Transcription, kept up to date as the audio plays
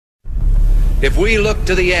if we look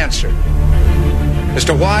to the answer as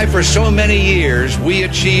to why for so many years we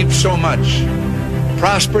achieved so much,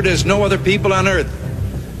 prospered as no other people on earth,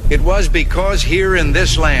 it was because here in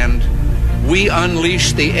this land we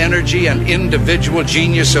unleashed the energy and individual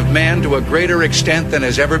genius of man to a greater extent than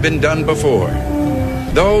has ever been done before.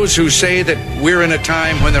 Those who say that we're in a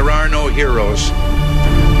time when there are no heroes,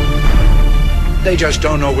 they just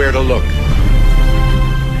don't know where to look.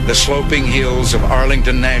 The sloping hills of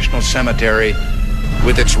Arlington National Cemetery,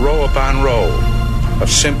 with its row upon row of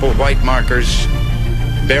simple white markers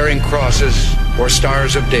bearing crosses or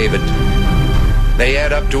stars of David, they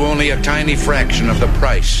add up to only a tiny fraction of the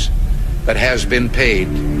price that has been paid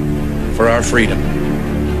for our freedom.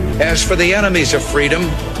 As for the enemies of freedom,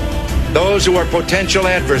 those who are potential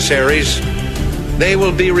adversaries, they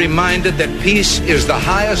will be reminded that peace is the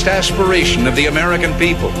highest aspiration of the American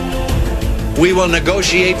people. We will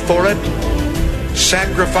negotiate for it,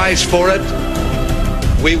 sacrifice for it.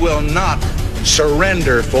 We will not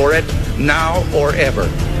surrender for it now or ever.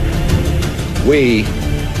 We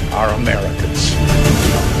are Americans.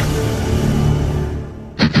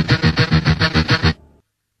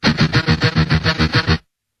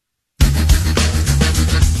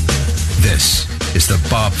 This is the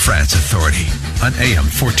Bob Frantz Authority on AM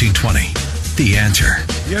 1420. The Answer.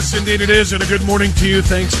 Yes, indeed it is, and a good morning to you.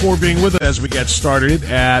 Thanks for being with us as we get started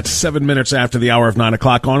at 7 minutes after the hour of 9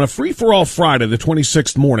 o'clock on a free-for-all Friday, the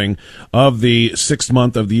 26th morning of the 6th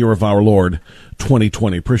month of the year of our Lord,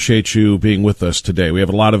 2020. Appreciate you being with us today. We have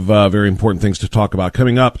a lot of very important things to talk about.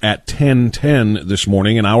 Coming up at 10:10 this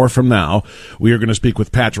morning, an hour from now, we are going to speak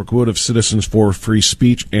with Patrick Wood of Citizens for Free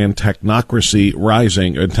Speech and Technocracy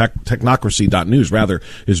Rising, technocracy.news, rather.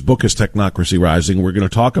 His book is Technocracy Rising. We're going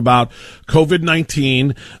to talk about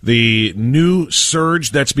COVID-19, the new surge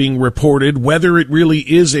that's being reported, whether it really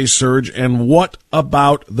is a surge, and what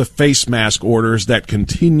about the face mask orders that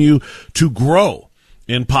continue to grow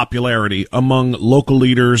in popularity among local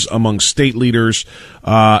leaders, among state leaders,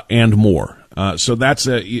 and more. So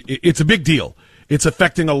it's a big deal. It's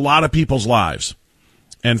affecting a lot of people's lives.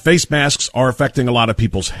 And face masks are affecting a lot of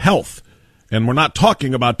people's health. And we're not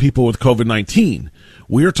talking about people with COVID-19.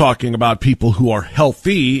 We're talking about people who are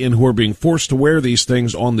healthy and who are being forced to wear these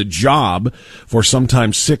things on the job for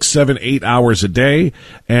sometimes 6, 7, 8 hours a day,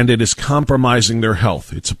 and it is compromising their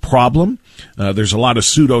health. It's a problem. There's a lot of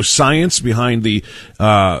pseudoscience behind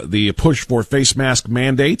the push for face mask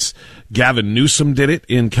mandates. Gavin Newsom did it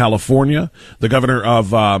in California. The governor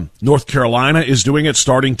of North Carolina is doing it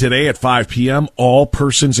starting today at 5 p.m. All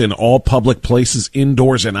persons in all public places,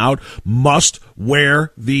 indoors and out, must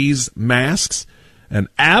wear these masks. An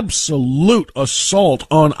absolute assault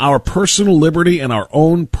on our personal liberty and our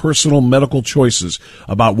own personal medical choices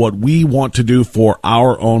about what we want to do for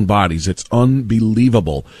our own bodies. It's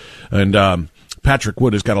unbelievable. And Patrick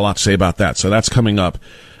Wood has got a lot to say about that. So that's coming up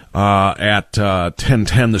at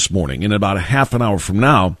 10:10 this morning. In about a half an hour from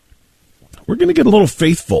now, we're going to get a little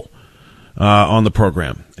faithful on the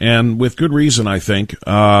program. And with good reason, I think.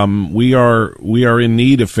 We are in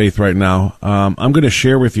need of faith right now. I'm going to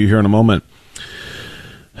share with you here in a moment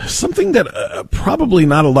something that probably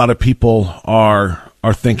not a lot of people are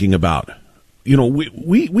thinking about. You know,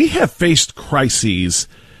 we have faced crises,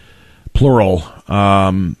 plural,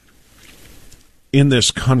 in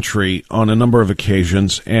this country on a number of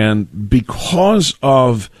occasions, and because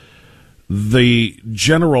of the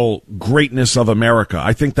general greatness of America,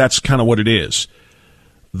 I think that's kind of what it is.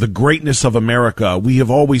 The greatness of America, we have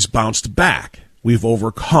always bounced back. We've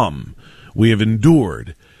overcome. We have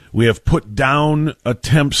endured. We have put down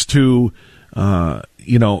attempts to,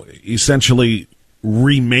 essentially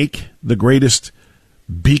remake the greatest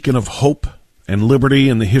beacon of hope and liberty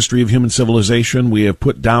in the history of human civilization. We have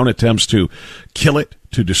put down attempts to kill it,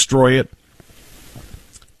 to destroy it.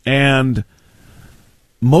 And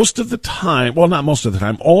most of the time, well, not most of the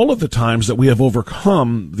time, all of the times that we have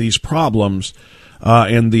overcome these problems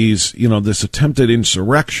and these, this attempted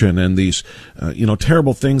insurrection and these,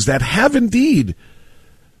 terrible things that have indeed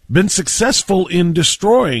been successful in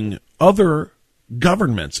destroying other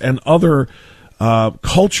governments and other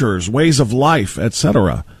cultures, ways of life,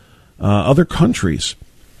 etc., other countries.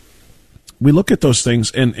 We look at those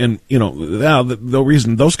things and the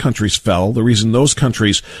reason those countries fell, the reason those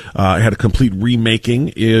countries had a complete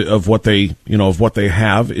remaking of what they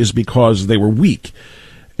have is because they were weak.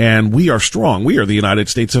 And we are strong. We are the United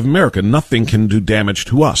States of America. Nothing can do damage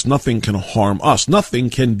to us. Nothing can harm us. Nothing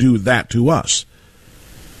can do that to us.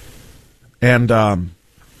 And I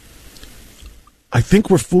think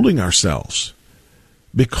we're fooling ourselves.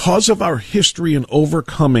 Because of our history in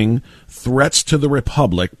overcoming threats to the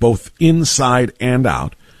republic, both inside and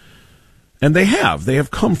out, And they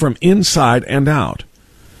have come from inside and out.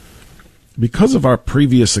 Because of our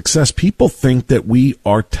previous success, people think that we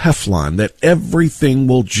are Teflon, that everything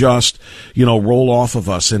will just, roll off of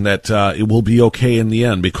us and that it will be okay in the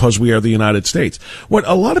end because we are the United States. What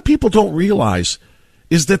a lot of people don't realize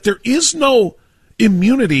is that there is no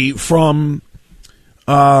immunity from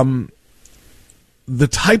the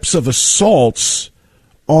types of assaults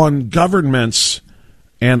on governments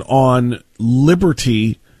and on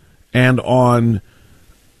liberty and on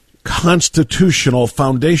constitutional,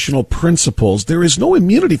 foundational principles. There is no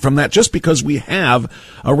immunity from that just because we have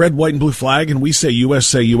a red, white, and blue flag and we say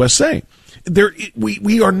USA, USA.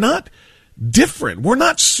 We are not different. We're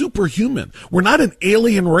not superhuman. We're not an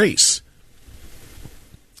alien race,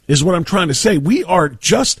 is what I'm trying to say. We are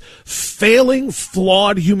just failing,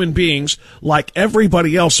 flawed human beings like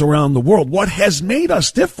everybody else around the world. What has made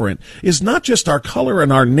us different is not just our color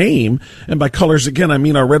and our name, and by colors, again, I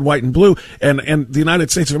mean our red, white, and blue, and the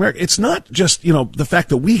United States of America. It's not just, the fact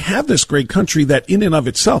that we have this great country that in and of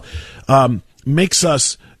itself makes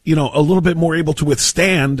us, a little bit more able to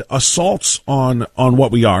withstand assaults on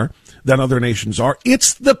what we are than other nations are.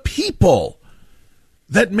 It's the people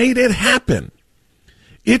that made it happen.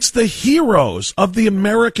 It's the heroes of the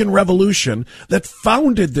American Revolution that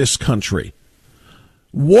founded this country.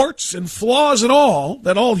 Warts and flaws and all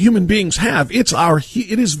that all human beings have. It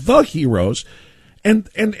is the heroes, and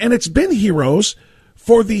it's been heroes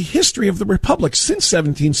for the history of the Republic since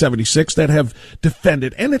 1776 that have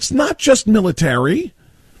defended. And it's not just military,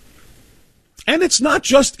 and it's not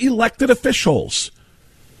just elected officials.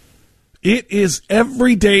 It is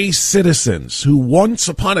everyday citizens who once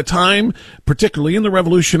upon a time, particularly in the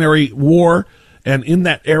Revolutionary War and in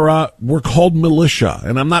that era, were called militia.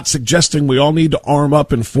 And I'm not suggesting we all need to arm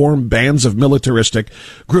up and form bands of militaristic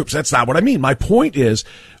groups. That's not what I mean. My point is,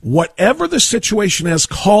 whatever the situation has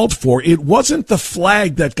called for, it wasn't the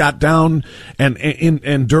flag that got down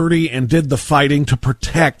and dirty and did the fighting to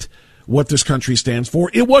protect what this country stands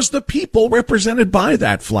for. It was the people represented by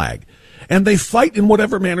that flag. And they fight in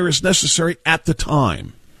whatever manner is necessary at the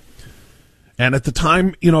time. And at the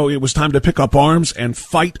time, it was time to pick up arms and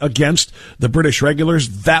fight against the British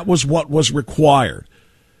regulars. That was what was required.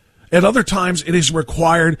 At other times, it is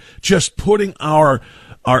required just putting our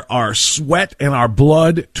sweat and our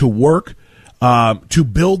blood to work to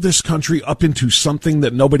build this country up into something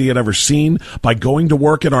that nobody had ever seen by going to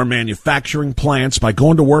work at our manufacturing plants, by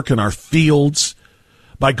going to work in our fields,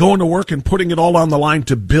 by going to work and putting it all on the line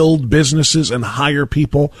to build businesses and hire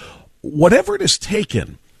people, whatever it has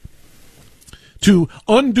taken to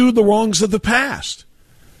undo the wrongs of the past.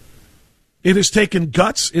 It has taken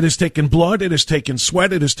guts, it has taken blood, it has taken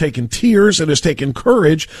sweat, it has taken tears, it has taken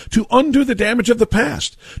courage to undo the damage of the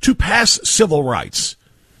past, to pass civil rights,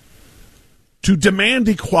 to demand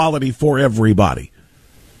equality for everybody.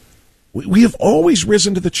 We have always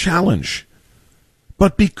risen to the challenge.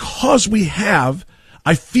 But because we have,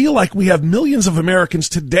 I feel like we have millions of Americans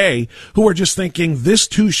today who are just thinking this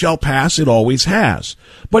too shall pass. It always has.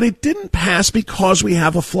 But it didn't pass because we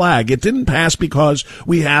have a flag. It didn't pass because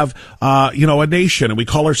we have, a nation and we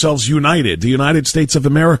call ourselves united, the United States of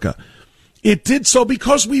America. It did so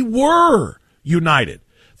because we were united.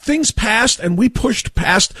 Things passed and we pushed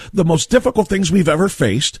past the most difficult things we've ever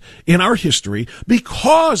faced in our history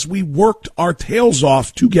because we worked our tails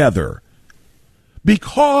off together.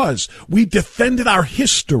 Because we defended our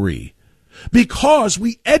history, because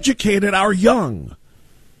we educated our young,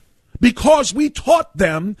 because we taught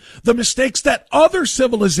them the mistakes that other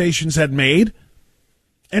civilizations had made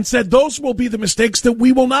and said those will be the mistakes that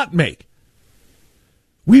we will not make.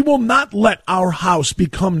 We will not let our house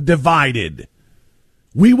become divided.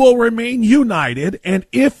 We will remain united, and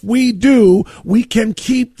if we do, we can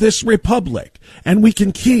keep this republic, and we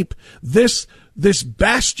can keep this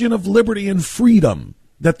bastion of liberty and freedom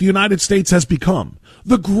that the United States has become,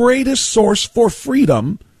 the greatest source for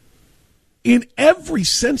freedom in every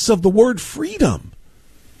sense of the word freedom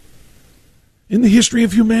in the history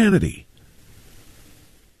of humanity.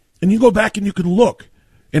 And you go back and you can look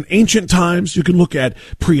in ancient times, you can look at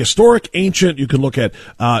prehistoric, ancient, you can look at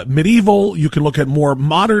medieval, you can look at more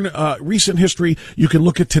modern, recent history, you can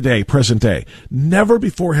look at today, present day. Never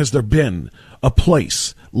before has there been a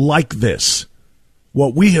place like this,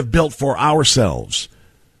 what we have built for ourselves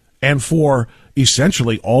and for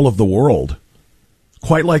essentially all of the world,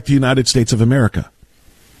 quite like the United States of America.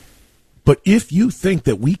 But if you think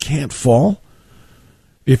that we can't fall,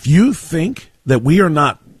 if you think that we are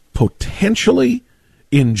not potentially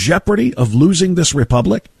in jeopardy of losing this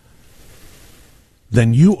republic,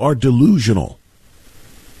 then you are delusional.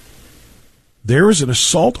 There is an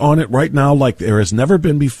assault on it right now like there has never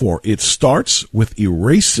been before. It starts with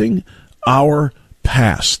erasing our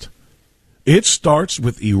past. It starts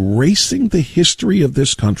with erasing the history of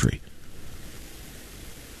this country.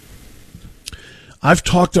 I've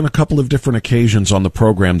talked on a couple of different occasions on the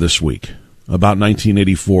program this week about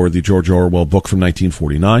 1984, the George Orwell book from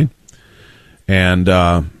 1949. And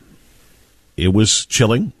it was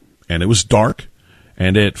chilling, and it was dark,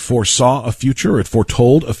 and it foresaw a future, it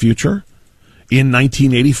foretold a future in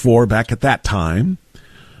 1984, back at that time,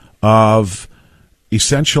 of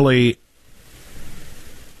essentially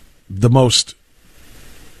the most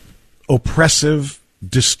oppressive,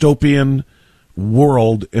 dystopian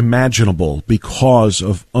world imaginable because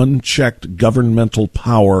of unchecked governmental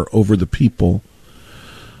power over the people.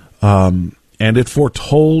 And it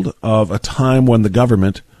foretold of a time when the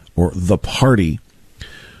government, or the party,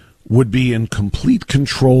 would be in complete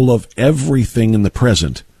control of everything in the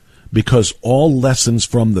present, because all lessons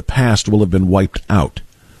from the past will have been wiped out.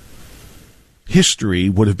 History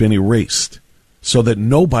would have been erased so that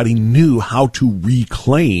nobody knew how to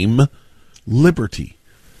reclaim liberty.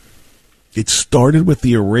 It started with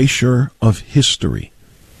the erasure of history.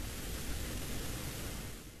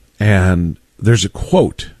 And there's a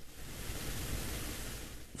quote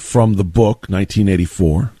from the book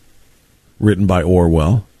 1984, written by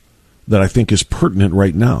Orwell, that I think is pertinent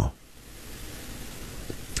right now.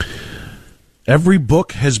 Every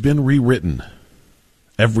book has been rewritten.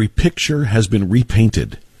 Every picture has been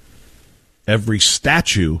repainted. Every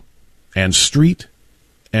statue and street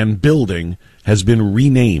and building has been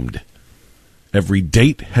renamed. Every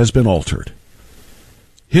date has been altered.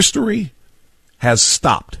 History has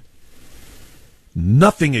stopped.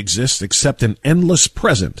 Nothing exists except an endless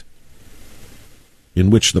present in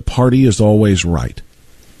which the party is always right.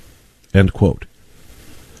 End quote.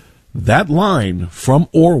 That line from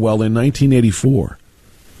Orwell in 1984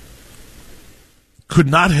 could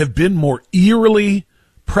not have been more eerily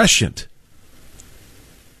prescient.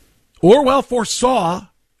 Orwell foresaw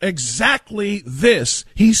exactly this.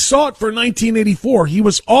 He saw it for 1984. He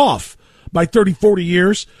was off by 30, 40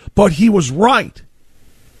 years, but he was right.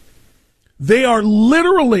 They are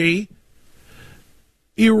literally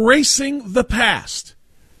erasing the past.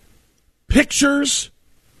 Pictures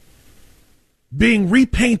being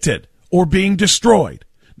repainted or being destroyed.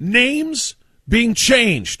 Names being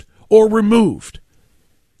changed or removed.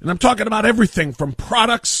 And I'm talking about everything from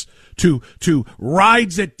products to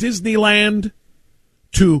rides at Disneyland,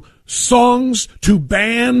 to songs, to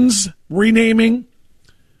bands renaming,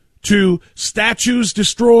 to statues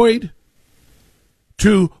destroyed,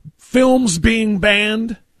 to films being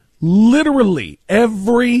banned. Literally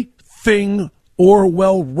everything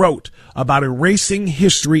Orwell wrote about erasing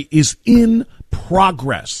history is in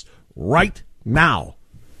progress right now.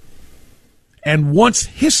 And once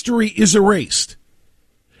history is erased,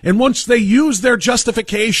 and once they use their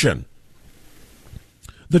justification,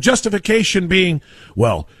 the justification being,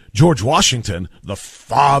 well, George Washington, the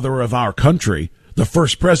father of our country, the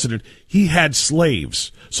first president, he had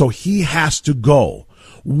slaves, so he has to go.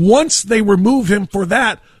 Once they remove him for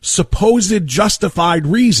that supposed justified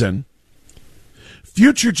reason,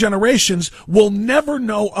 future generations will never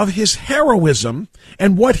know of his heroism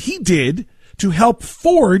and what he did to help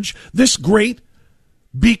forge this great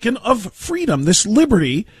beacon of freedom, this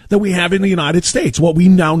liberty that we have in the United States, what we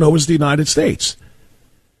now know as the United States.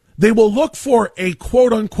 They will look for a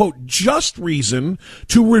quote-unquote just reason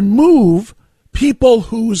to remove people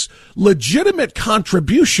whose legitimate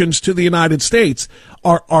contributions to the United States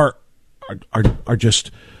are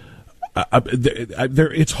just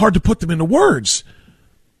it's hard to put them into words.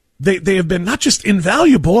 They have been not just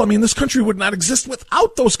invaluable. I mean, this country would not exist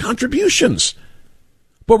without those contributions.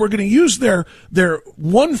 But we're going to use their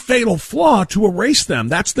one fatal flaw to erase them.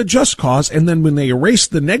 That's the just cause. And then when they erase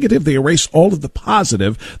the negative, they erase all of the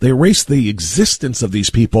positive. They erase the existence of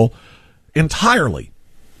these people entirely.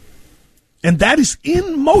 And that is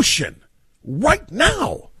in motion right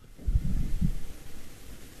now.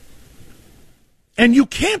 And you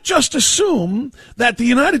can't just assume that the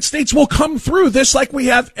United States will come through this like we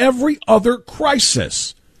have every other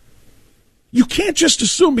crisis. You can't just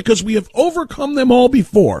assume, because we have overcome them all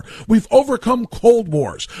before. We've overcome Cold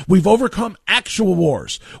Wars. We've overcome actual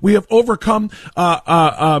wars. We have overcome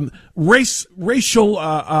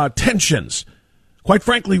racial tensions. Quite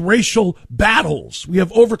frankly, racial battles. We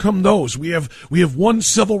have overcome those. We have won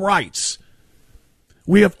civil rights.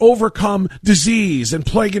 We have overcome disease and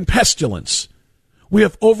plague and pestilence. We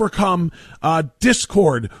have overcome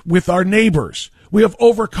discord with our neighbors. We have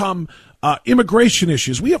overcome immigration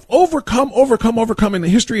issues. We have overcome in the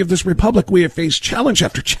history of this republic. We have faced challenge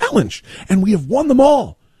after challenge, and we have won them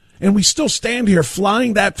all. And we still stand here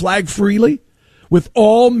flying that flag freely, with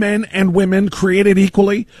all men and women created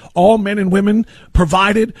equally, all men and women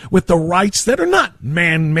provided with the rights that are not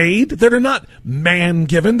man-made, that are not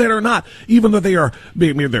man-given, that are not, even though they are,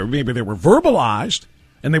 maybe they were verbalized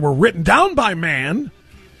and they were written down by man,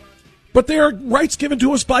 but they are rights given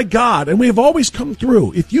to us by God, and we have always come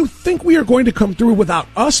through. If you think we are going to come through without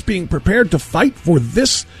us being prepared to fight for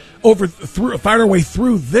this, fight our way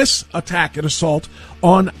through this attack and assault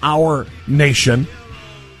on our nation,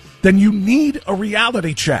 then you need a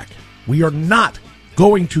reality check. We are not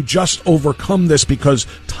going to just overcome this because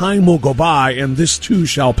time will go by and this too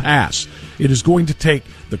shall pass. It is going to take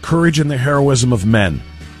the courage and the heroism of men.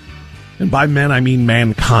 And by men, I mean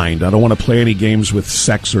mankind. I don't want to play any games with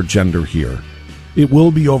sex or gender here. It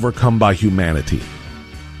will be overcome by humanity.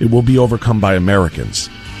 It will be overcome by Americans.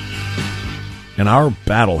 And our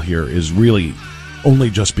battle here is really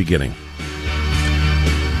only just beginning.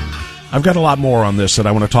 I've got a lot more on this that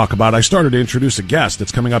I want to talk about. I started to introduce a guest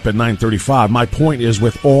that's coming up at 9:35. My point is,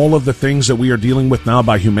 with all of the things that we are dealing with now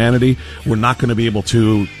by humanity, we're not going to be able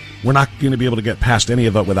to get past any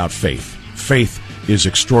of it without faith. Faith is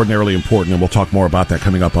extraordinarily important, and we'll talk more about that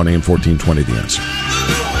coming up on AM 1420, The Answer.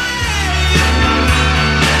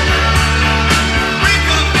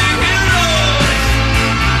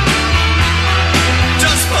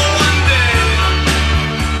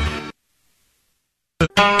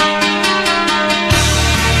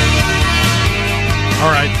 All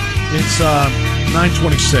right, it's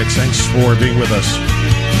 9:26. Thanks for being with us.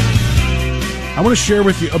 I want to share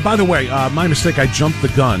with you, by the way, my mistake, I jumped the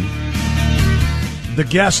gun. The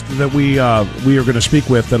guest that we are going to speak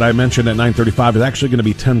with that I mentioned at 9:35 is actually going to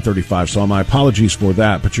be 10:35, so my apologies for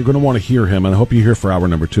that, but you're going to want to hear him, and I hope you hear for hour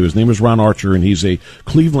number 2. His name is Ron Archer, and he's a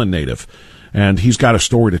Cleveland native, and he's got a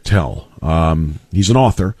story to tell. He's an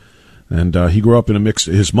author. And he grew up in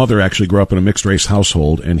his mother actually grew up in a mixed race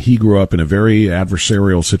household, and he grew up in a very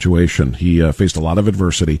adversarial situation. He faced a lot of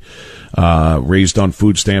adversity, raised on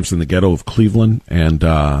food stamps in the ghetto of Cleveland, and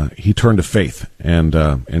he turned to faith. And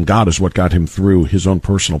God is what got him through his own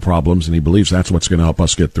personal problems, and he believes that's what's going to help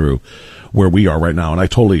us get through where we are right now. And I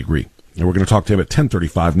totally agree. And we're going to talk to him at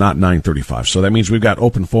 10:35, not 9:35. So that means we've got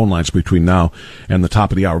open phone lines between now and the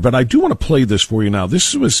top of the hour. But I do want to play this for you now.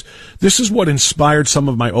 This is what inspired some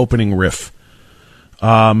of my opening riff.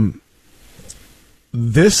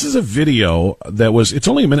 This is a video that it's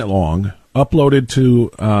only a minute long, uploaded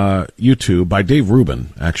to YouTube by Dave Rubin,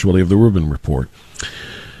 actually, of the Rubin Report.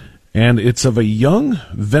 And it's of a young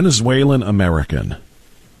Venezuelan American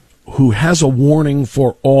who has a warning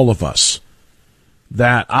for all of us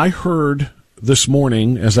that I heard this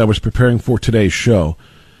morning as I was preparing for today's show,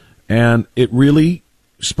 and it really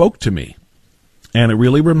spoke to me, and it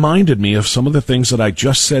really reminded me of some of the things that I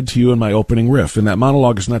just said to you in my opening riff. And that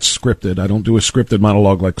monologue is not scripted. I don't do a scripted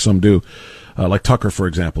monologue like some do, like Tucker, for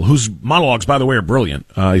example, whose monologues, by the way, are brilliant.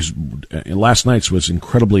 Last night's was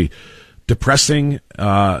incredibly depressing,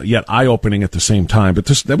 yet eye-opening at the same time. But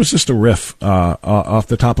that was just a riff off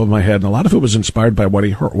the top of my head, and a lot of it was inspired by what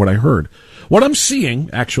I heard. What I'm seeing,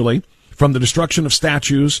 actually, from the destruction of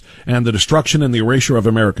statues and the destruction and the erasure of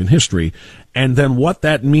American history, and then what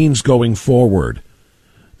that means going forward,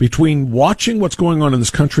 between watching what's going on in this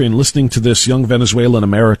country and listening to this young Venezuelan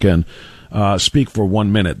American speak for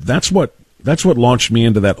 1 minute, that's what launched me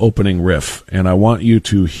into that opening riff, and I want you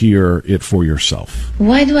to hear it for yourself.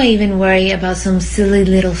 Why do I even worry about some silly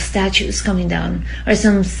little statues coming down or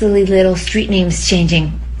some silly little street names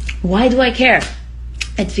changing? Why do I care?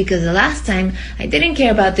 It's because the last time I didn't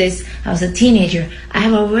care about this, I was a teenager. I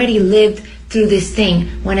have already lived through this thing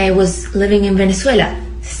when I was living in Venezuela.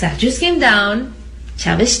 Statues came down.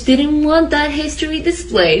 Chavez didn't want that history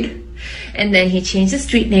displayed. And then he changed the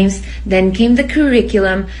street names. Then came the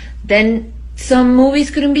curriculum. Then some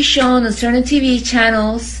movies couldn't be shown on certain TV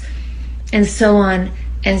channels, and so on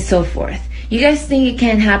and so forth. You guys think it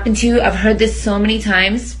can't happen to you? I've heard this so many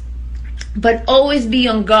times. But always be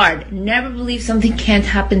on guard. Never believe something can't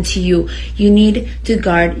happen to you. You need to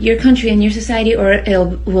guard your country and your society, or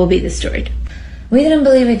it will be destroyed. We didn't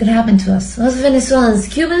believe it could happen to us. Us Venezuelans,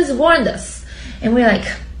 Cubans warned us. And we're like,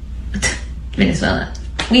 Venezuela,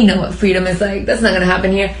 we know what freedom is like. That's not going to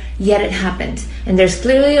happen here. Yet it happened. And there's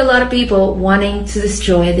clearly a lot of people wanting to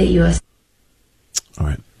destroy the U.S. All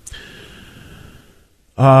right.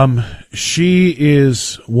 She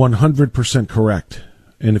is 100% correct.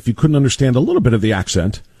 And if you couldn't understand a little bit of the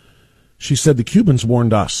accent, she said the Cubans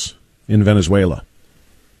warned us in Venezuela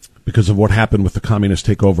because of what happened with the communist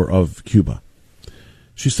takeover of Cuba.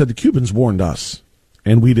 She said the Cubans warned us,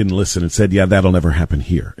 and we didn't listen and said, yeah, that'll never happen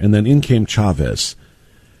here. And then in came Chavez,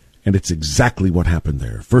 and it's exactly what happened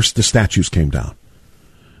there. First, the statues came down.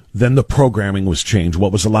 Then the programming was changed,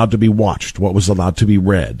 what was allowed to be watched, what was allowed to be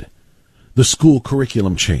read. The school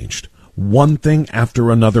curriculum changed. One thing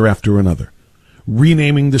after another,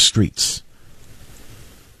 renaming the streets.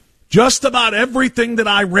 Just about everything that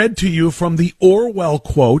I read to you from the Orwell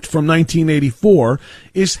quote from 1984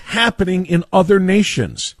 is happening in other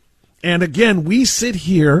nations. And again, we sit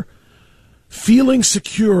here feeling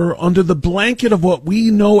secure under the blanket of what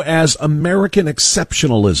we know as American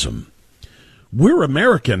exceptionalism. We're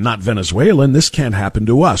American, not Venezuelan. This can't happen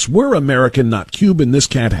to us. We're American, not Cuban. This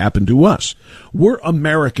can't happen to us. We're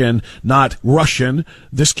American, not Russian.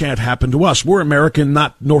 This can't happen to us. We're American,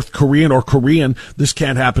 not North Korean or Korean. This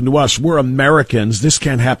can't happen to us. We're Americans. This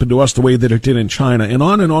can't happen to us the way that it did in China. And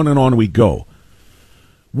on and on and on we go.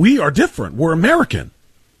 We are different. We're American.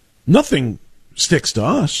 Nothing sticks to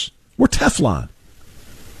us. We're Teflon.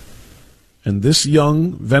 And this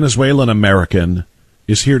young Venezuelan American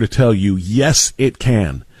is here to tell you, yes, it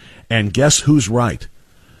can. And guess who's right?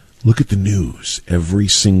 Look at the news every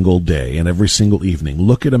single day and every single evening.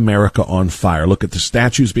 Look at America on fire. Look at the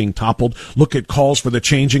statues being toppled. Look at calls for the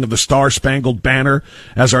changing of the Star-Spangled Banner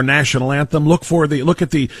as our national anthem. Look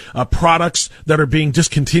at the products that are being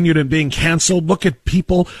discontinued and being canceled. Look at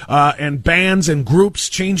people and bands and groups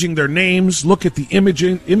changing their names. Look at the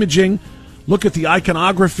imaging. Look at the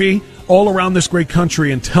iconography all around this great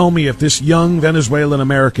country and tell me if this young Venezuelan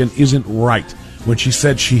American isn't right when she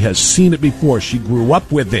said she has seen it before. She grew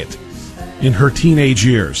up with it in her teenage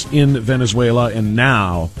years in Venezuela, and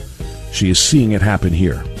now she is seeing it happen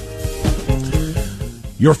here.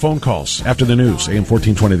 Your phone calls after the news, AM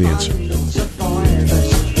 1420, The Answer.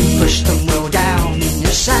 Push the wheel down in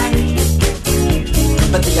your side,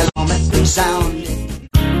 but the alarm sound.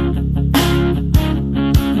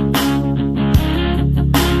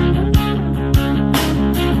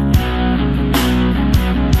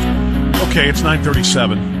 Okay, it's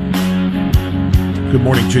 9:37. Good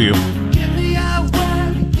morning to you.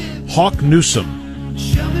 Hawk Newsom.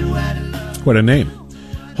 What a name.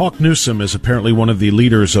 Hawk Newsom is apparently one of the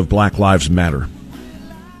leaders of Black Lives Matter.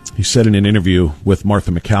 He said in an interview with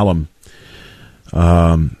Martha MacCallum,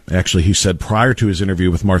 actually he said prior to his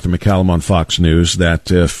interview with Martha MacCallum on Fox News that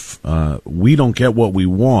if we don't get what we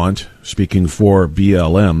want, speaking for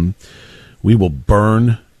BLM, we will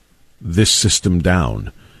burn this system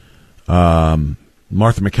down.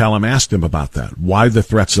 Martha MacCallum asked him about that. Why the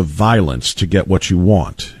threats of violence to get what you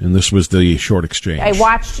want? And this was the short exchange. I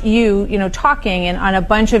watched you talking on a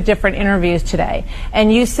bunch of different interviews today,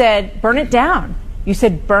 and you said, burn it down. You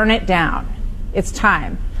said, burn it down. It's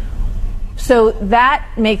time. So that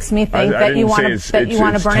makes me think that you want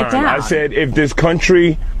to burn it down. I said, if this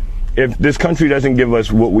country doesn't give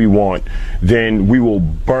us what we want, then we will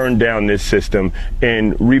burn down this system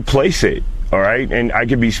and replace it. All right, and I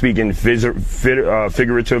could be speaking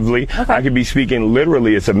figuratively. Okay. I could be speaking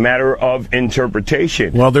literally. It's a matter of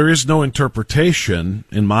interpretation. Well, there is no interpretation,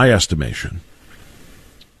 in my estimation,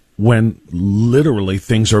 when literally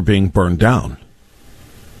things are being burned down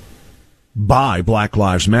by Black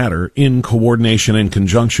Lives Matter in coordination and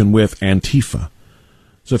conjunction with Antifa.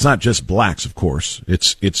 So it's not just blacks, of course.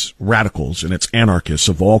 It's radicals and it's anarchists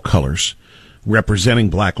of all colors, representing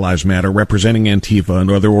Black Lives Matter, representing Antifa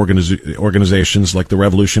and other organizations like the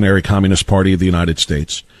Revolutionary Communist Party of the United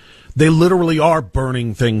States. They literally are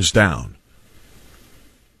burning things down.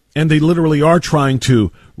 And they literally are trying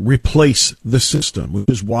to replace the system, which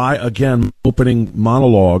is why, again, opening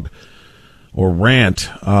monologue or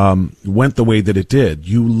rant went the way that it did.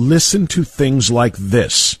 You listen to things like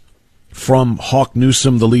this from Hawk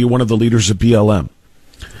Newsom, one of the leaders of BLM.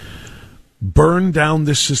 Burn down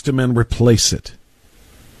this system and replace it.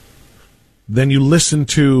 Then you listen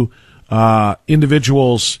to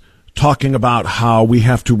individuals talking about how we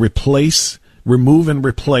have to remove and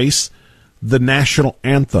replace the national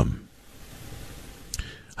anthem.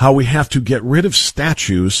 How we have to get rid of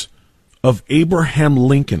statues of Abraham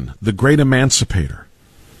Lincoln, the great emancipator.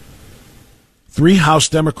 3 House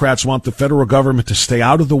Democrats want the federal government to stay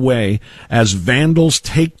out of the way as vandals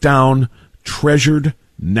take down treasured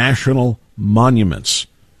national monuments.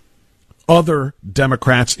 Other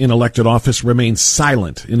Democrats in elected office remain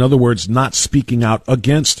silent. In other words, not speaking out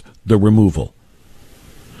against the removal.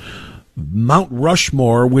 Mount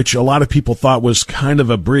Rushmore, which a lot of people thought was kind of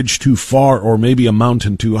a bridge too far or maybe a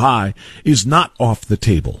mountain too high, is not off the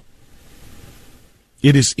table.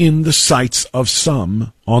 It is in the sights of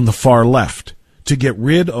some on the far left to get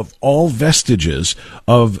rid of all vestiges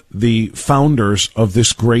of the founders of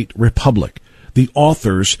this great republic. the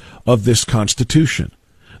authors of this Constitution.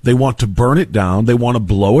 They want to burn it down. They want to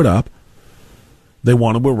blow it up. They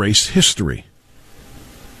want to erase history.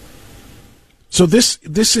 So this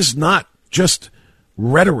is not just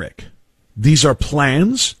rhetoric. These are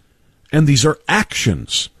plans and these are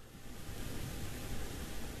actions.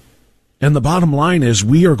 And the bottom line is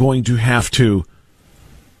we are going to have to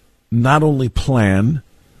not only plan,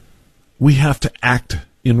 we have to act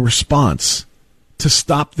in response to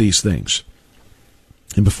stop these things.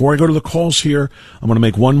 And before I go to the calls here, I'm going to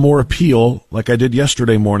make one more appeal, like I did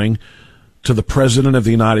yesterday morning, to the President of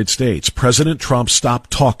the United States. President Trump, stop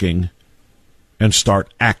talking and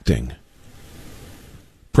start acting.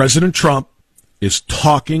 President Trump is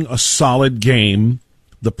talking a solid game.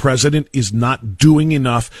 The president is not doing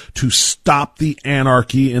enough to stop the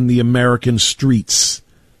anarchy in the American streets.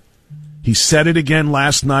 He said it again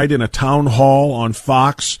last night in a town hall on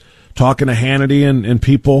Fox, talking to Hannity and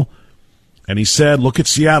people. And he said, look at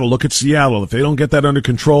Seattle, look at Seattle. If they don't get that under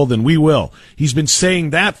control, then we will. He's been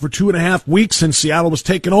saying that for 2.5 weeks since Seattle was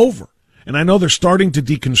taken over. And I know they're starting to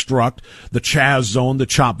deconstruct the Chaz zone, the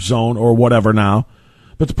CHOP zone, or whatever now.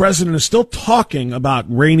 But the president is still talking about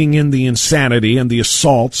reining in the insanity and the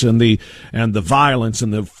assaults and the violence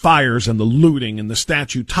and the fires and the looting and the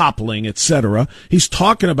statue toppling, etc. He's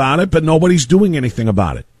talking about it, but nobody's doing anything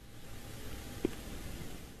about it.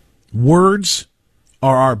 Words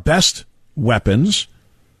are our best weapons,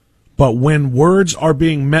 but when words are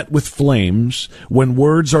being met with flames, when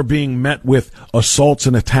words are being met with assaults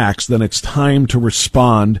and attacks, then it's time to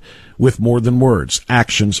respond with more than words.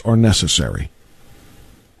 Actions are necessary.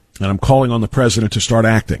 And I'm calling on the president to start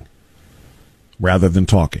acting rather than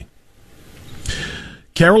talking.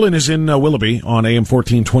 Carolyn is in Willoughby on AM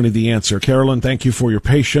 1420 The Answer. Carolyn, thank you for your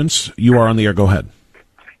patience. You are on the air. Go ahead.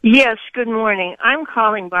 Yes, good morning. I'm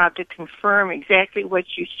calling, Bob, to confirm exactly what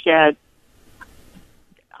you said.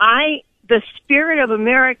 The spirit of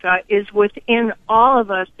America is within all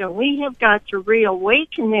of us, and we have got to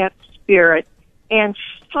reawaken that spirit and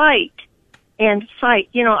fight. And fight.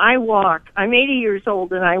 You know, I walk. I'm 80 years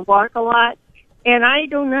old, and I walk a lot, and I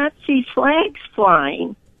do not see flags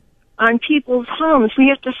flying on people's homes. We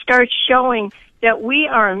have to start showing that we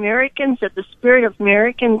are Americans, that the spirit of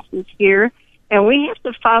Americans is here, and we have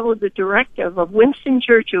to follow the directive of Winston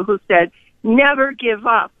Churchill, who said, never give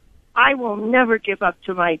up. I will never give up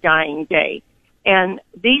to my dying day. And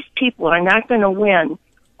these people are not going to win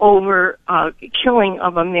over killing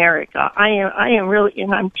of America. I am really,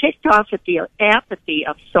 and I'm ticked off at the apathy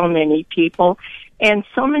of so many people and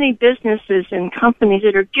so many businesses and companies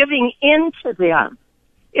that are giving in to them.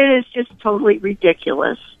 It is just totally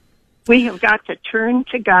ridiculous. We have got to turn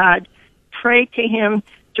to God, pray to Him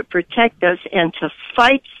to protect us, and to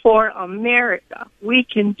fight for America. We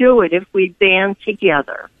can do it if we band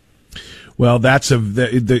together. Well, that's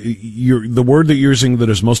the word that you're using that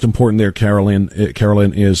is most important there, Carolyn,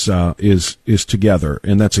 is together,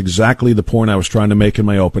 and that's exactly the point I was trying to make in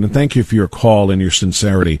my open. And thank you for your call and your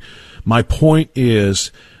sincerity. My point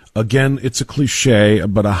is, again, it's a cliche,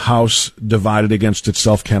 but a house divided against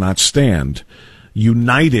itself cannot stand.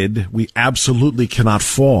 United, we absolutely cannot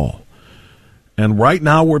fall. And right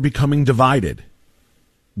now, we're becoming divided.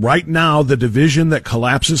 Right now, the division that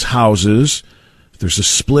collapses houses. There's a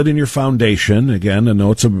split in your foundation. Again, I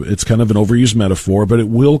know it's kind of an overused metaphor, but it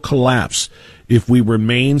will collapse. If we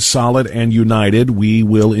remain solid and united, we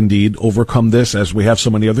will indeed overcome this, as we have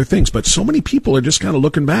so many other things. But so many people are just kind of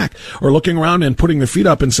looking back or looking around and putting their feet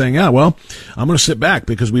up and saying, yeah, well, I'm going to sit back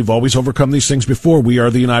because we've always overcome these things before. We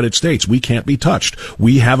are the United States. We can't be touched.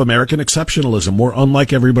 We have American exceptionalism. We're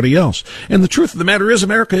unlike everybody else. And the truth of the matter is,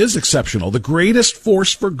 America is exceptional, the greatest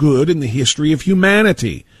force for good in the history of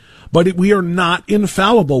humanity. But we are not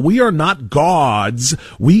infallible. We are not gods.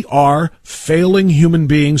 We are failing human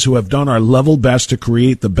beings who have done our level best to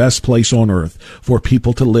create the best place on earth for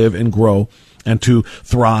people to live and grow and to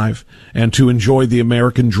thrive and to enjoy the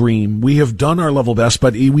American dream. We have done our level best,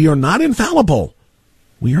 but we are not infallible.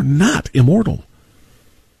 We are not immortal.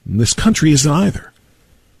 And this country isn't either.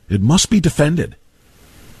 It must be defended.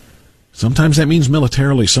 Sometimes that means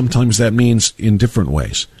militarily. Sometimes that means in different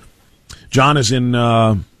ways. John is in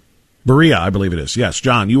Berea, I believe it is. Yes,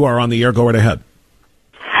 John, you are on the air. Go right ahead.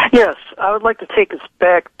 Yes, I would like to take us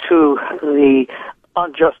back to the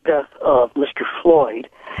unjust death of Mr. Floyd.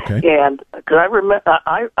 Okay. And because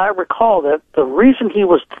I recall that the reason he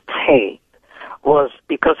was detained was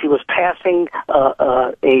because he was passing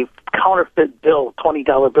a counterfeit bill,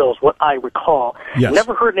 $20 bills, what I recall. Yes.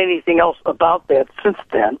 Never heard anything else about that since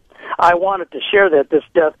then. I wanted to share that this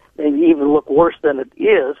death may even look worse than it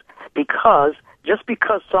is, because just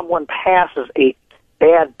because someone passes a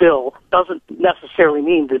bad bill doesn't necessarily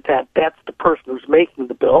mean that that's the person who's making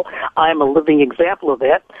the bill. I'm a living example of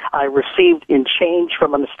that. I received in change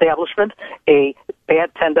from an establishment a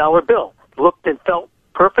bad $10 bill. Looked and felt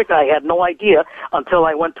perfect. I had no idea until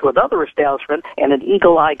I went to another establishment, and an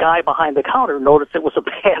eagle-eye guy behind the counter noticed it was a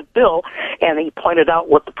bad bill, and he pointed out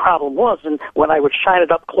what the problem was. And when I would shine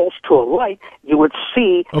it up close to a light, you would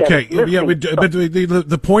see. Okay, yeah, but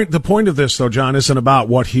the point of this, though, John, isn't about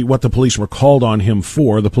what the police were called on him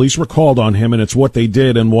for. The police were called on him, and it's what they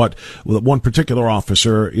did and what one particular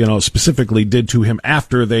officer, specifically did to him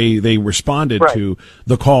after they responded to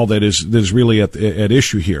the call that is really at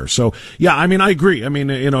issue here. So, yeah, I mean, I agree. I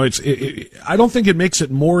mean, I don't think it makes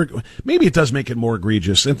it more. Maybe it does make it more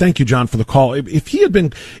egregious. And thank you, John, for the call.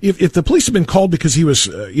 If the police had been called because he was,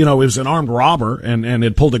 was an armed robber and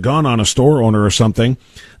had pulled a gun on a store owner or something,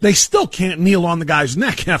 they still can't kneel on the guy's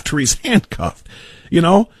neck after he's handcuffed.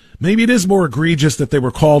 Maybe it is more egregious that they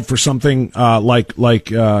were called for something like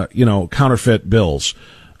counterfeit bills.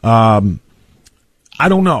 I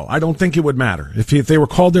don't know. I don't think it would matter. If they were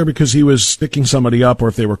called there because he was sticking somebody up, or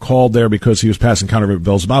if they were called there because he was passing counterfeit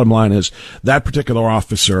bills, the bottom line is that particular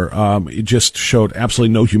officer just showed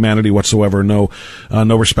absolutely no humanity whatsoever, no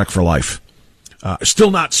respect for life. Still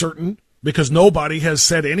not certain, because nobody has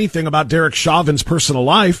said anything about Derek Chauvin's personal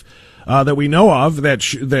life that we know of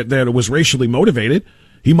that was racially motivated.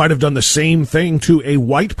 He might have done the same thing to a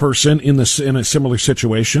white person in a similar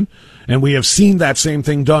situation, and we have seen that same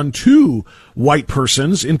thing done to white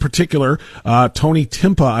persons. In particular, Tony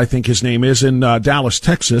Timpa, I think his name is, in Dallas,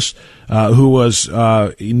 Texas, who was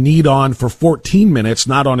kneed on for 14 minutes,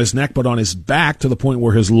 not on his neck but on his back, to the point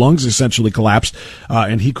where his lungs essentially collapsed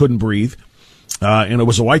and he couldn't breathe. And it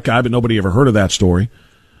was a white guy, but nobody ever heard of that story.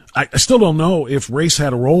 I still don't know if race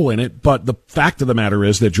had a role in it, but the fact of the matter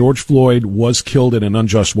is that George Floyd was killed in an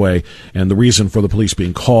unjust way, and the reason for the police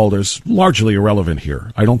being called is largely irrelevant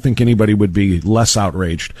here. I don't think anybody would be less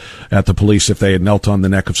outraged at the police if they had knelt on the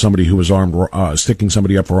neck of somebody who was armed, sticking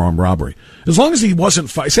somebody up for armed robbery. As long as he wasn't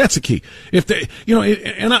fighting, that's the key. If they,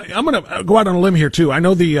 and I'm going to go out on a limb here too. I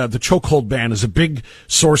know the chokehold ban is a big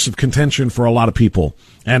source of contention for a lot of people,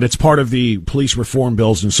 and it's part of the police reform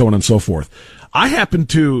bills and so on and so forth. I happen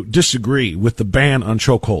to disagree with the ban on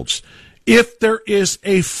chokeholds. If there is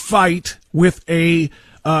a fight with a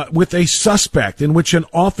suspect in which an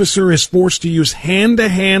officer is forced to use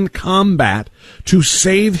hand-to-hand combat to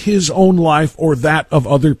save his own life or that of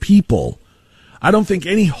other people, I don't think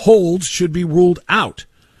any holds should be ruled out.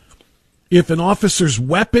 If an officer's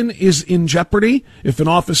weapon is in jeopardy, if an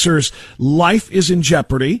officer's life is in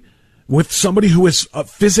jeopardy, with somebody who is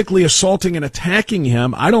physically assaulting and attacking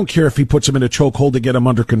him, I don't care if he puts him in a chokehold to get him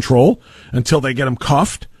under control until they get him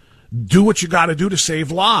cuffed. Do what you got to do to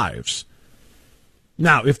save lives.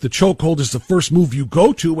 Now, if the chokehold is the first move you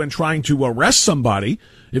go to when trying to arrest somebody,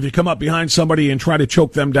 if you come up behind somebody and try to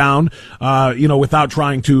choke them down, without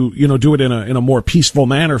trying to, do it in a more peaceful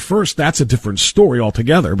manner first, that's a different story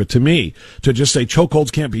altogether. But to me, to just say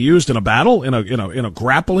chokeholds can't be used in a battle, in a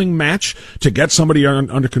grappling match to get somebody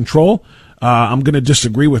under control, I'm going to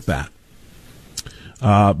disagree with that.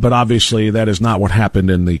 But obviously that is not what happened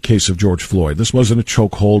in the case of George Floyd. This wasn't a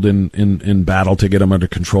chokehold in battle to get him under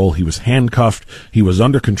control. He was handcuffed. He was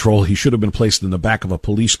under control. He should have been placed in the back of a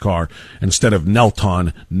police car instead of knelt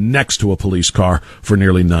on next to a police car for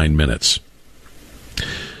nearly 9 minutes.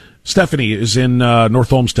 Stephanie is in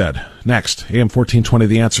North Olmsted. Next, AM 1420,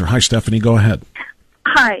 The Answer. Hi, Stephanie. Go ahead.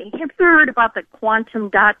 Hi. Have you heard about the quantum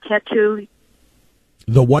dot tattoo?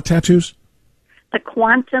 The what tattoos? The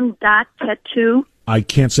quantum dot tattoo. I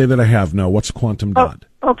can't say that I have. No. What's quantum dot?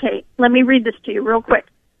 Okay. Let me read this to you real quick.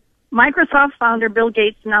 Microsoft founder Bill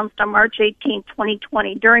Gates announced on March 18,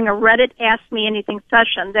 2020, during a Reddit Ask Me Anything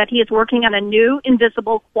session, that he is working on a new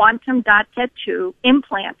invisible quantum dot tattoo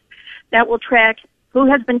implant that will track who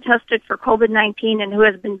has been tested for COVID-19 and who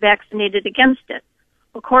has been vaccinated against it.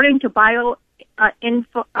 According to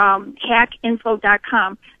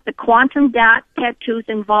hackinfo.com, the quantum dot tattoos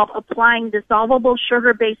involve applying dissolvable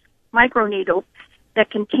sugar-based microneedles that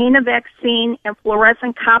contain a vaccine and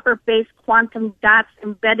fluorescent copper-based quantum dots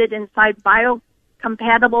embedded inside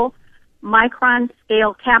biocompatible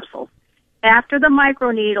micron-scale capsules. After the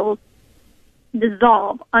microneedles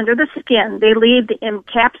dissolve under the skin, they leave the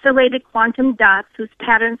encapsulated quantum dots whose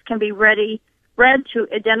patterns can be read to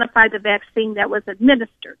identify the vaccine that was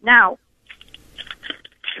administered. Now,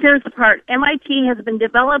 here's the part. MIT has been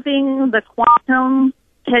developing the quantum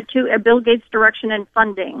tattoo at Bill Gates' direction and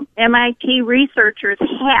funding. MIT researchers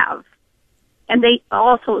have, and they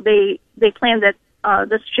plan that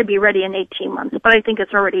this should be ready in 18 months, but I think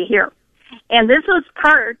it's already here. And this was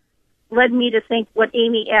part led me to think what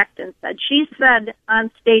Amy Acton said. She said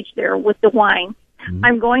on stage there with DeWine,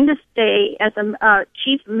 I'm going to stay as a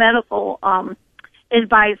chief medical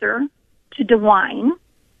advisor to DeWine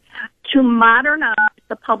to modernize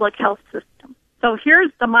the public health system. So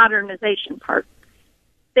here's the modernization part.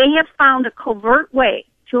 They have found a covert way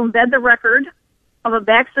to embed the record of a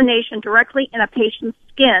vaccination directly in a patient's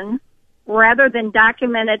skin rather than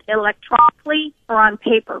document it electronically or on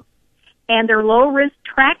paper. And their low-risk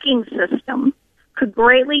tracking system could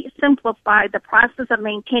greatly simplify the process of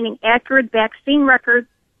maintaining accurate vaccine records,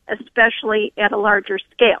 especially at a larger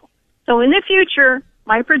scale. So in the future,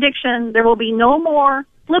 my prediction, there will be no more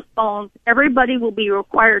flip phones. Everybody will be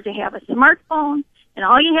required to have a smartphone, and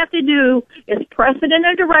all you have to do is press it in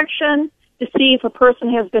a direction to see if a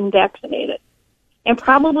person has been vaccinated. And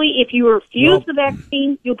probably if you refuse the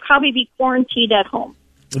vaccine, you'll probably be quarantined at home.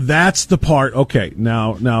 That's the part. Okay.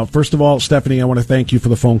 Now, first of all, Stephanie, I want to thank you for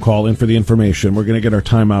the phone call and for the information. We're going to get our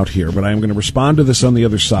time out here, but I am going to respond to this on the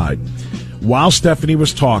other side. While Stephanie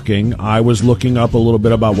was talking, I was looking up a little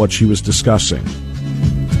bit about what she was discussing.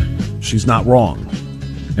 She's not wrong.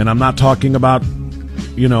 And I'm not talking about,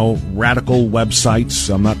 radical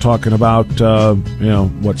websites. I'm not talking about,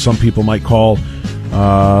 what some people might call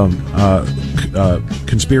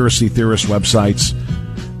conspiracy theorist websites.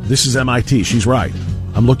 This is MIT. She's right.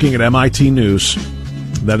 I'm looking at MIT News.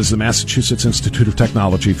 That is the Massachusetts Institute of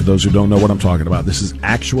Technology, for those who don't know what I'm talking about. This is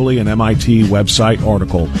actually an MIT website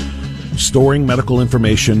article, storing medical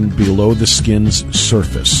information below the skin's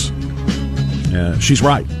surface. She's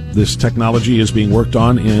right. This technology is being worked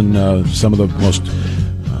on in some of the most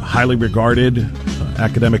highly regarded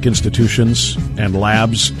academic institutions and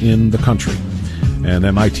labs in the country. And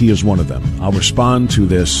MIT is one of them. I'll respond to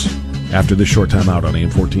this after this short time out on AM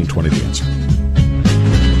 1420 The Answer.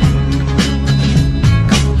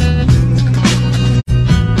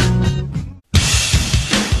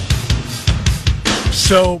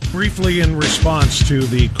 So, briefly in response to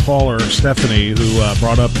the caller, Stephanie, who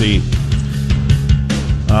brought up the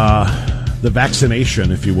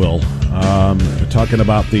vaccination, if you will, talking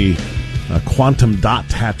about the quantum dot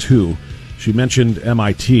tattoo. She mentioned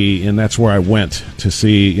MIT, and that's where I went to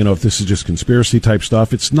see, if this is just conspiracy-type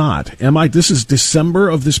stuff. It's not. This is December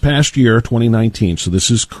of this past year, 2019, so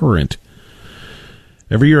this is current.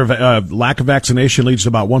 Every year, lack of vaccination leads to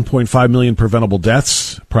about 1.5 million preventable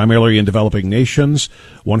deaths, primarily in developing nations.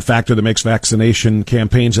 One factor that makes vaccination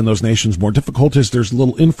campaigns in those nations more difficult is there's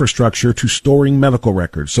little infrastructure to storing medical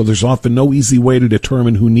records, so there's often no easy way to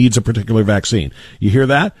determine who needs a particular vaccine. You hear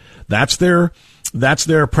that? That's their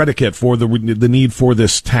predicate for the need for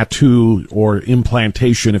this tattoo or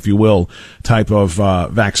implantation, if you will, type of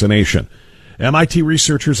vaccination. MIT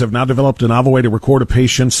researchers have now developed a novel way to record a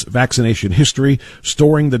patient's vaccination history,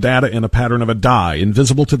 storing the data in a pattern of a dye,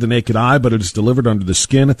 invisible to the naked eye, but it is delivered under the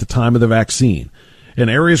skin at the time of the vaccine. In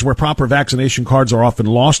areas where proper vaccination cards are often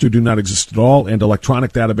lost or do not exist at all, and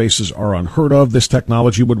electronic databases are unheard of, this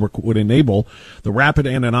technology would enable the rapid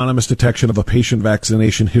and anonymous detection of a patient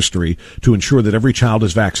vaccination history to ensure that every child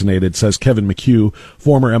is vaccinated, says Kevin McHugh,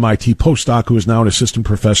 former MIT postdoc who is now an assistant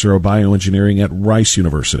professor of bioengineering at Rice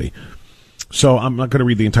University. So I'm not going to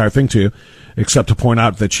read the entire thing to you, except to point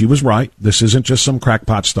out that she was right. This isn't just some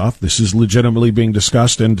crackpot stuff. This is legitimately being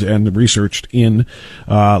discussed and researched in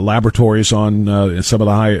laboratories on some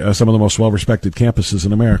of the most well-respected campuses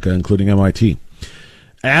in America, including MIT.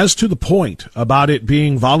 As to the point about it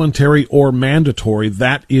being voluntary or mandatory,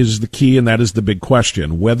 that is the key, and that is the big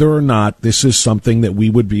question. Whether or not this is something that we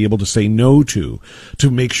would be able to say no to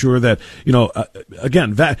make sure that,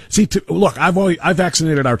 look, I've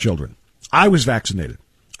vaccinated our children. I was vaccinated.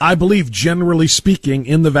 I believe, generally speaking,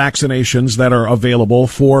 in the vaccinations that are available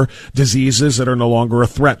for diseases that are no longer a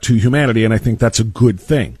threat to humanity, and I think that's a good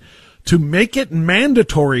thing. To make it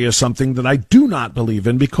mandatory is something that I do not believe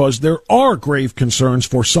in, because there are grave concerns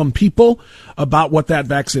for some people about what that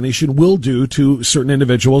vaccination will do to certain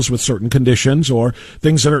individuals with certain conditions or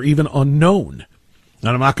things that are even unknown. And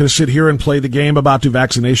I'm not going to sit here and play the game about do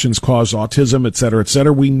vaccinations cause autism, et cetera, et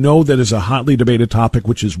cetera. We know that is a hotly debated topic,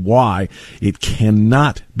 which is why it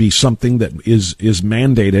cannot be something that is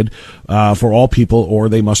mandated for all people, or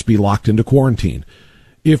they must be locked into quarantine.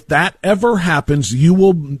 If that ever happens, you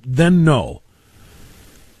will then know.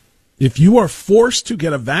 If you are forced to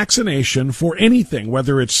get a vaccination for anything,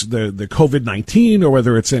 whether it's the COVID-19 or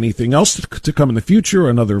whether it's anything else to come in the future,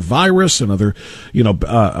 another virus, another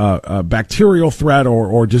bacterial threat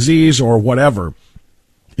or disease or whatever,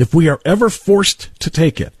 if we are ever forced to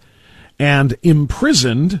take it and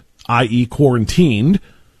imprisoned, i.e. quarantined,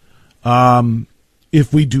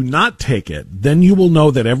 If we do not take it, then you will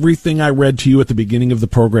know that everything I read to you at the beginning of the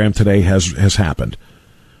program today has happened.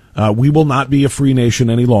 We will not be a free nation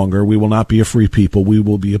any longer. We will not be a free people. We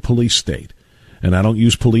will be a police state. And I don't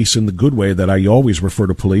use police in the good way that I always refer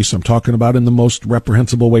to police. I'm talking about in the most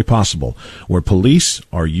reprehensible way possible, where police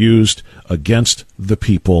are used against the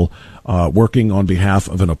people, working on behalf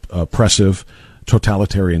of an oppressive,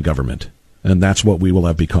 totalitarian government. And that's what we will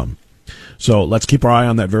have become. So let's keep our eye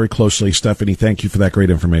on that very closely. Stephanie, thank you for that great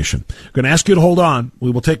information. I'm going to ask you to hold on. We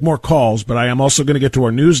will take more calls, but I am also going to get to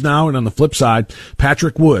our news now. And on the flip side,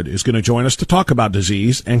 Patrick Wood is going to join us to talk about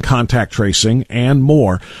disease and contact tracing and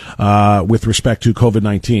more with respect to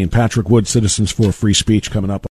COVID-19. Patrick Wood, Citizens for Free Speech, coming up.